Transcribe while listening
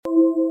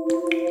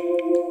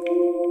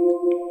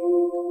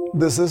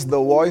This is the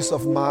voice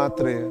of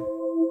Mahatreya.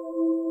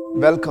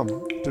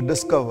 Welcome to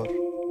discover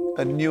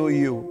a new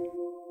you.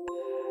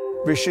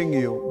 Wishing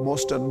you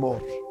most and more.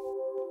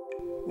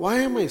 Why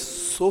am I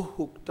so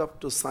hooked up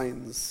to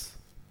science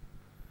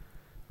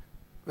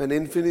when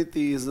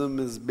infinityism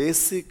is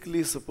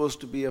basically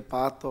supposed to be a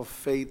path of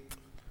faith?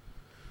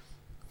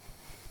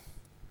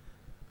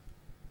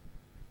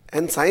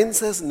 And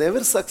science has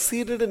never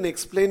succeeded in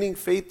explaining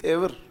faith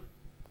ever.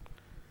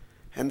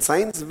 And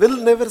science will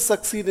never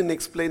succeed in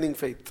explaining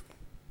faith.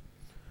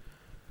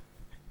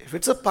 If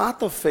it's a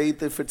path of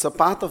faith, if it's a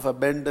path of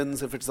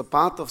abundance, if it's a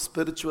path of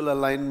spiritual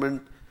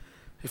alignment,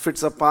 if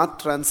it's a path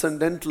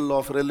transcendental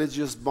of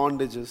religious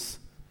bondages,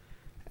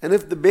 and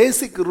if the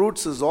basic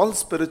roots is all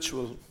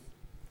spiritual,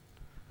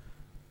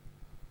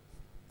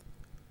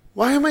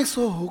 why am I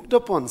so hooked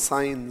up on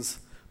science?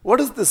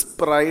 What is this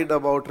pride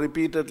about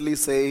repeatedly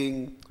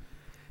saying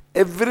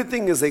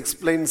everything is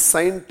explained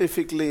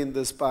scientifically in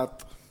this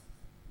path?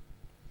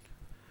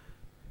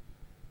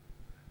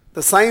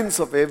 The science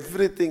of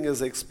everything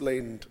is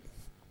explained.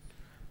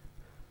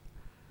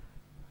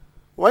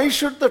 Why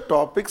should the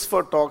topics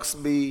for talks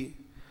be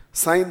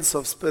science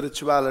of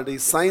spirituality,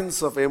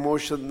 science of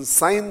emotions,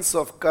 science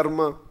of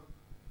karma?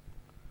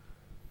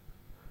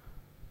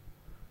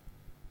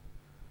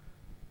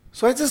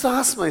 So I just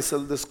asked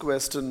myself this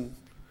question,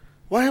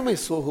 why am I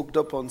so hooked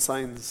up on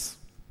science?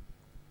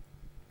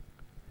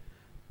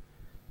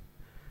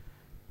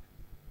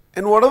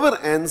 And whatever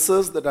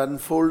answers that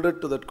unfolded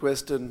to that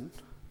question,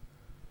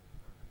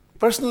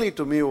 personally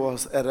to me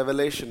was a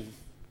revelation.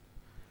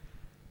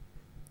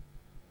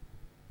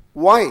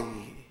 Why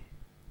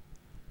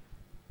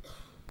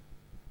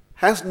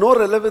has no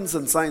relevance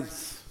in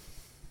science?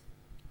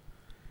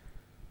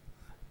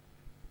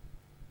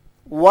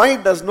 Why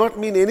does not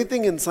mean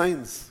anything in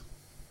science?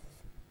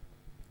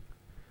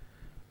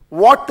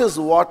 What is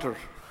water?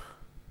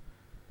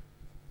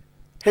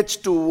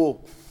 H2O.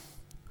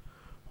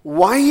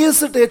 Why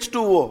is it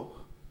H2O?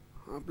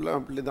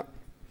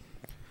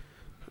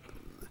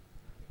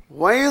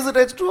 Why is it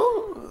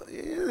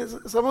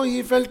H2O? Somehow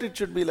he felt it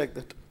should be like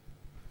that.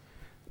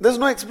 There's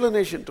no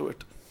explanation to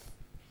it.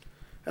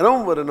 I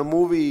remember in a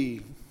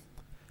movie,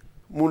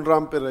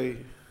 Moonram Pirai,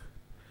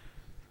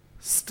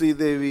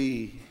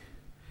 Sridevi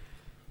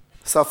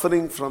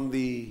suffering from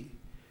the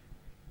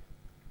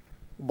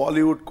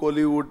Bollywood,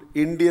 Kollywood,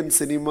 Indian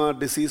cinema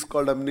disease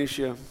called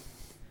amnesia.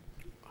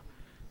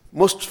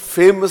 Most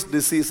famous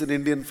disease in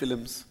Indian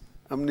films,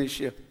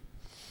 amnesia.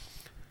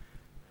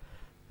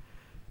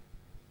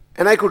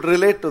 And I could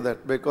relate to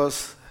that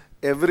because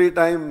every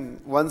time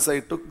once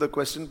I took the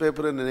question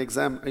paper in an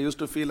exam, I used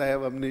to feel I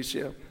have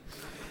amnesia.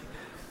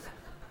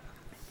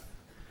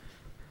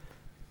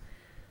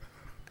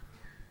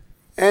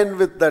 And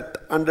with that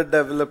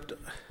underdeveloped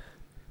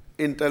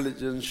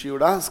intelligence, she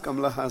would ask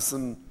Kamala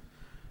Hassan,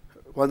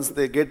 once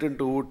they get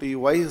into Ooty,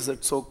 why is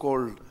it so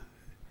cold?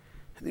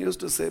 And he used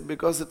to say,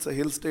 because it's a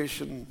hill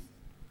station,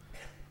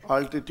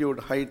 altitude,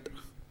 height.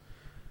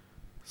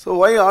 So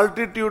why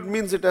altitude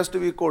means it has to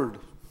be cold?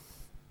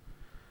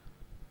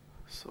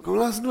 So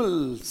Kamala Hassan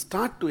will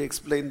start to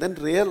explain, then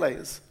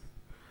realize,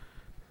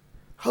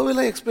 how will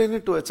I explain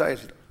it to a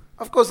child?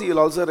 Of course, he will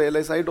also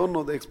realize, I don't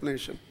know the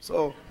explanation.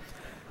 So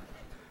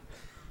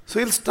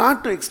he'll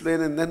start to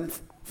explain and then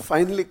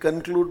finally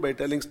conclude by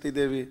telling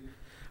Sridevi,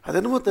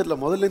 அதென்னமோ தெரியல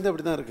முதல்லேருந்து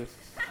அப்படி தான் இருக்கு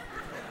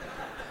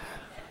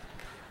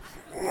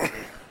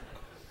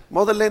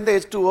முதல்லேருந்து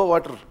H2O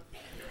water.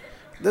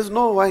 There's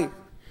no why.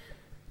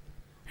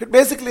 It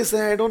basically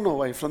says, I don't know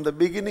why. From the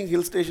beginning,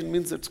 hill station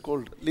means it's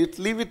cold. Let's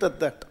leave it at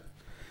that.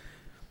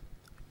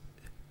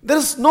 There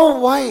is no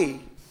why.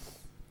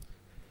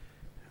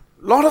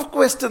 Lot of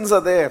questions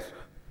are there.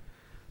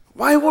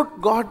 Why would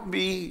God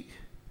be?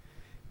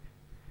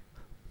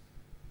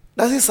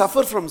 Does he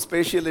suffer from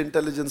spatial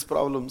intelligence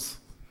problems?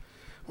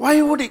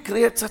 Why would he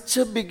create such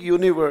a big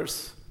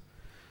universe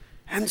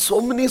and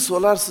so many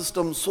solar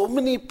systems, so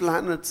many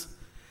planets,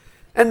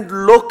 and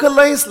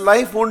localize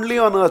life only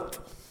on Earth?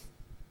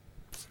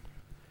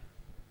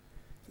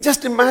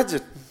 Just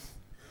imagine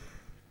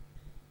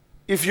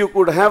if you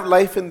could have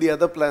life in the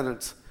other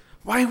planets.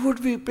 Why would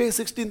we pay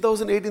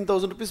 16,000,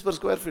 18,000 rupees per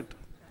square feet?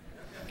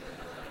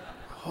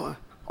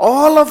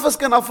 All of us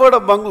can afford a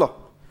bungalow.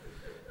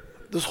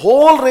 This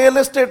whole real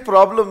estate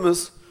problem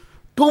is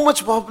too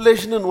much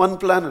population in one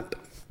planet.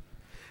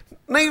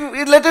 Now,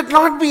 let it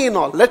not be in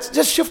all. Let's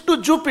just shift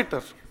to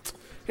Jupiter.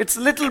 It's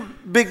a little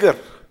bigger.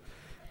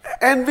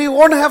 And we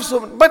won't have so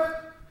many. But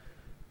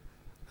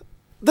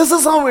this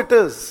is how it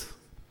is.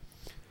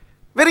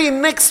 Very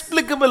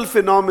inexplicable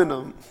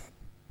phenomenon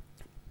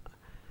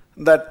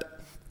that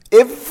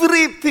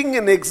everything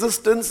in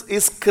existence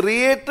is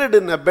created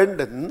in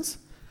abundance.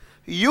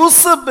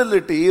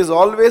 Usability is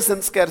always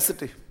in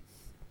scarcity.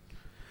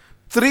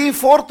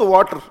 3/4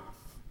 water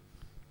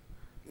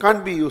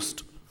can't be used.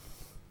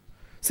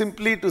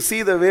 Simply to see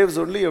the waves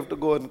only you have to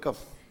go and come.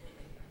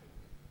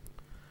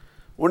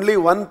 Only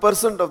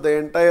 1% of the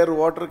entire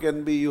water can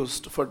be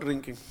used for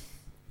drinking.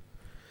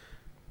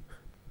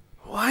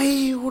 Why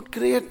you would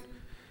create?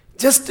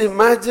 Just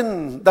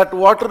imagine that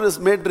water is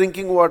made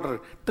drinking water.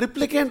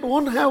 Triplicant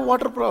won't have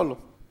water problem.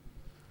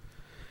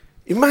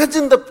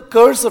 Imagine the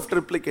curse of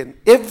triplicant.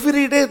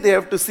 Every day they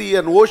have to see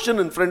an ocean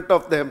in front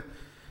of them.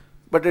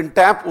 But in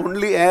tap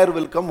only air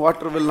will come,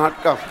 water will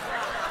not come.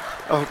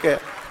 Okay.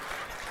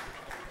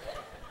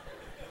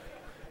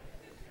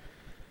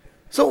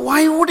 So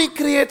why would he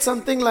create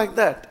something like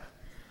that?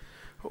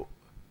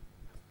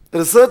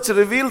 Research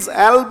reveals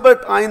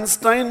Albert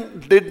Einstein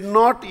did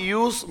not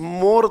use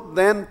more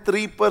than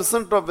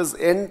 3% of his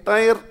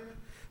entire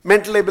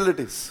mental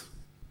abilities.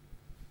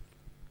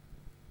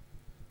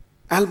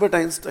 Albert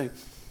Einstein.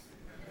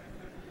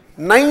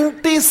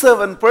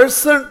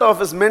 97% of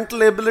his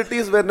mental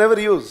abilities were never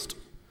used.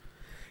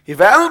 If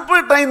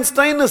Albert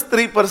Einstein is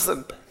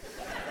 3%,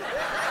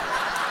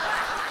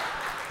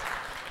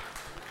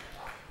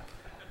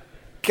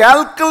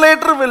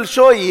 calculator will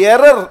show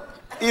error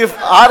if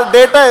our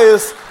data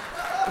is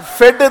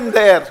fed in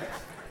there.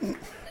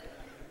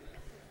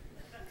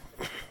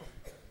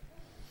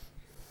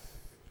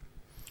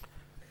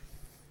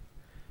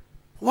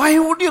 Why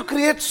would you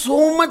create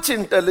so much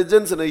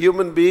intelligence in a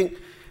human being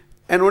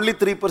and only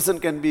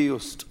 3% can be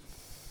used?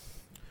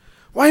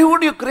 Why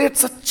would you create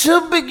such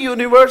a big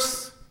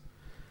universe?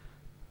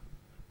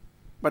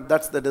 But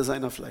that's the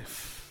design of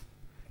life.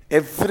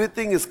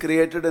 Everything is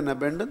created in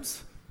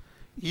abundance.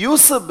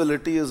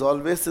 Usability is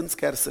always in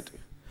scarcity.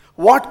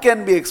 What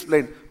can be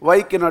explained?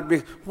 Why cannot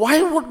be?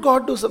 Why would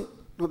God do something?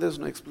 No, there's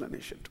no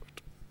explanation to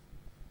it.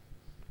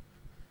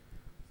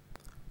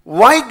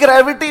 Why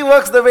gravity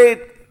works the way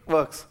it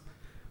works?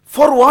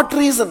 For what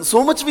reason?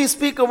 So much we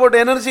speak about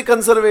energy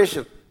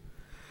conservation.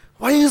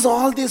 Why is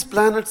all these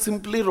planets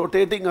simply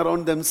rotating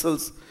around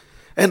themselves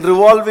and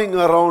revolving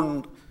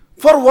around?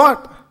 For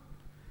what?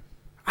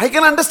 I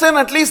can understand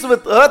at least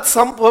with Earth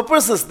some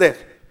purpose is there.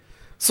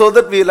 So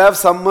that we'll have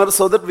summer,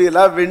 so that we'll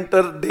have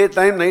winter,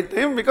 daytime,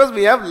 nighttime, because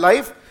we have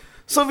life.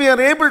 So we are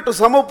able to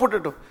somehow put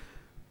it.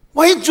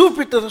 Why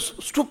Jupiter,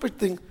 stupid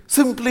thing,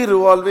 simply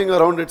revolving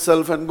around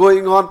itself and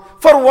going on?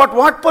 For what?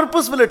 What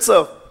purpose will it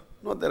serve?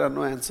 No, there are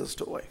no answers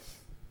to why.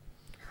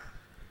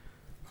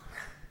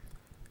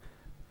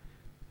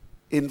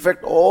 In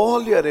fact,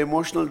 all your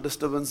emotional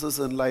disturbances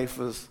in life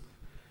is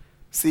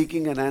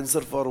seeking an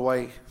answer for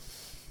why.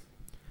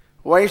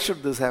 Why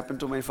should this happen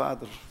to my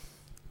father?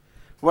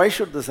 Why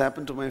should this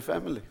happen to my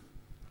family?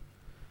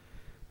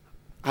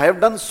 I have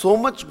done so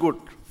much good.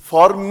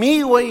 For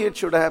me, why it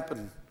should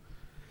happen?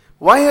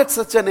 Why at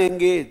such an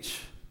young age?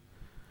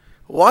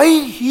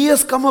 Why he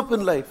has come up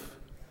in life?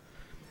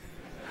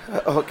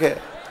 Okay.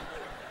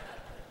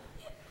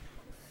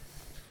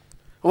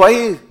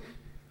 Why?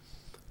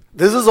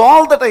 This is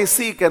all that I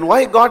seek, and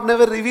why God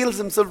never reveals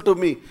himself to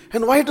me?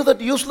 And why to that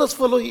useless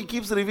fellow he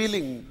keeps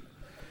revealing?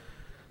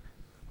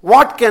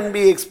 What can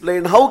be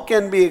explained? How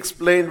can be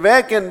explained?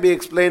 Where can be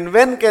explained?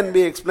 When can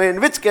be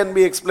explained? Which can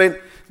be explained?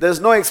 There is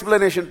no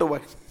explanation to why.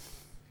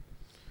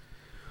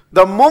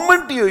 The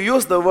moment you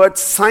use the word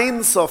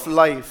science of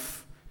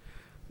life,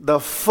 the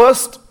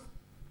first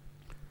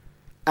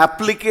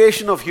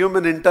application of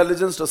human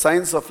intelligence to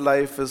science of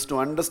life is to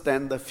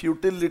understand the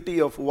futility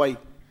of why.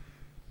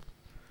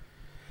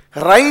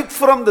 Right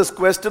from this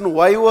question,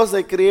 why was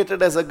I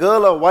created as a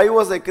girl, or why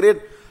was I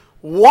created?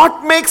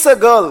 What makes a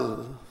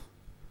girl?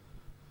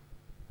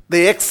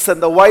 The X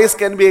and the Y's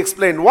can be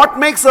explained. What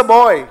makes a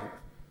boy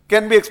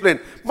can be explained.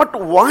 But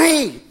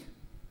why?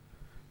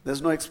 There's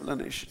no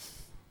explanation.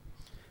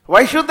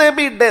 Why should there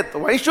be death?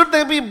 Why should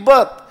there be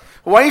birth?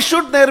 Why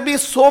should there be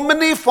so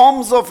many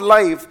forms of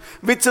life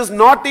which is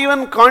not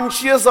even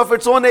conscious of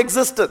its own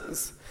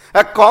existence?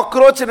 A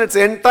cockroach in its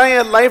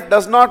entire life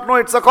does not know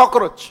it's a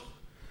cockroach.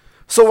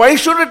 So why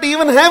should it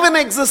even have an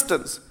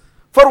existence?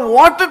 For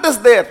what it is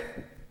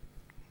there?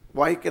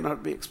 Why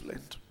cannot be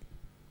explained?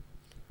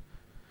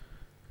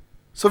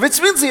 So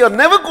which means you are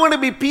never going to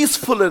be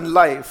peaceful in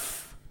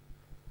life.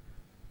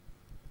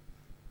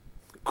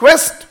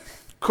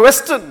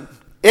 Question,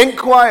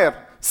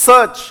 inquire,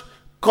 search,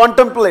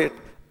 contemplate,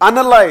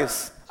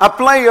 analyze,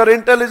 apply your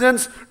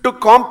intelligence to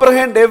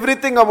comprehend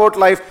everything about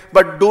life,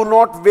 but do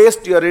not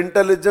waste your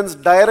intelligence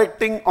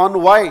directing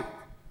on why.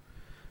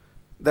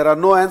 There are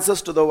no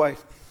answers to the why.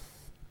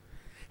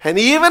 And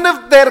even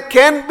if there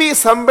can be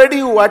somebody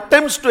who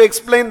attempts to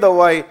explain the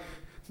why,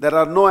 there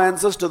are no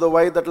answers to the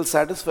why that will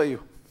satisfy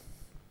you.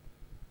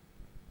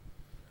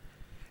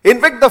 In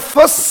fact, the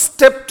first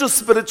step to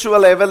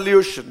spiritual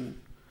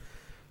evolution,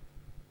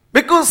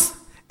 because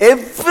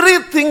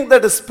everything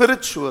that is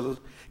spiritual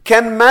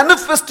can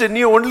manifest in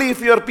you only if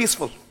you are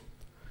peaceful.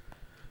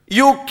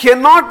 You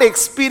cannot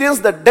experience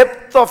the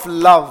depth of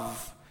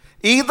love,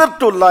 either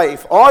to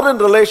life or in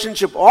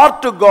relationship or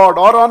to God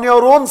or on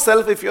your own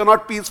self if you are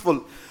not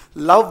peaceful.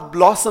 Love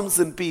blossoms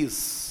in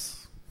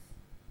peace.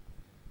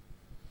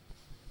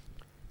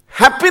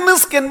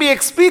 Happiness can be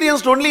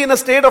experienced only in a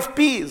state of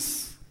peace.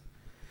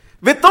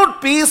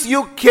 Without peace,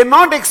 you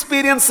cannot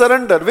experience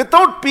surrender.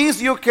 Without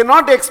peace, you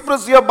cannot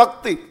express your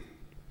bhakti.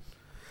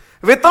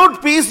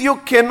 Without peace, you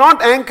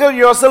cannot anchor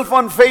yourself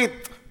on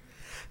faith.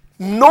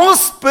 No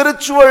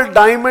spiritual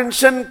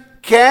dimension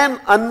can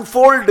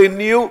unfold in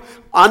you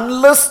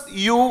unless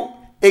you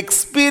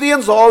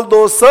experience all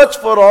those, search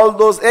for all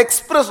those,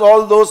 express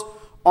all those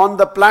on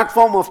the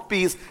platform of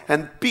peace.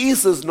 And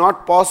peace is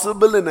not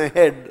possible in a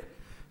head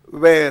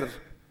where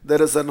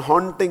there is an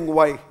haunting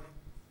why.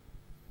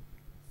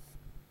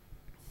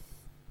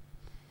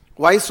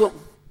 Why so?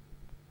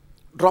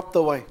 Drop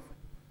the why.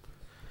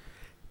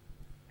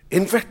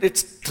 In fact,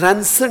 it's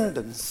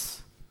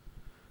transcendence.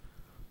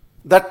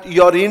 That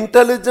your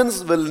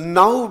intelligence will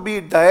now be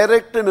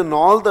directed in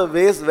all the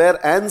ways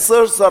where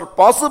answers are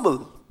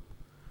possible.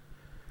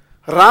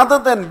 Rather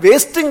than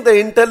wasting the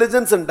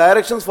intelligence in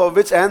directions for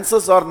which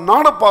answers are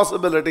not a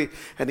possibility.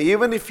 And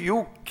even if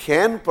you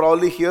can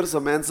probably hear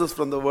some answers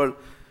from the world,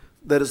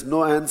 there is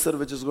no answer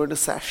which is going to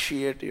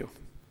satiate you.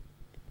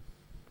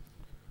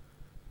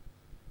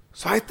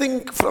 So I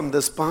think from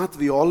this path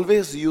we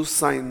always use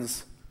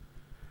science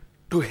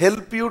to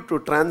help you to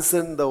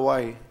transcend the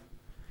why.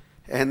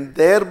 And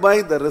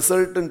thereby the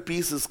resultant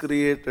peace is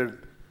created.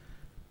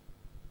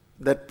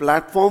 That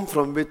platform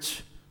from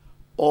which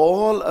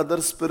all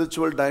other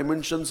spiritual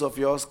dimensions of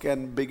yours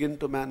can begin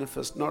to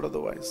manifest, not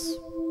otherwise.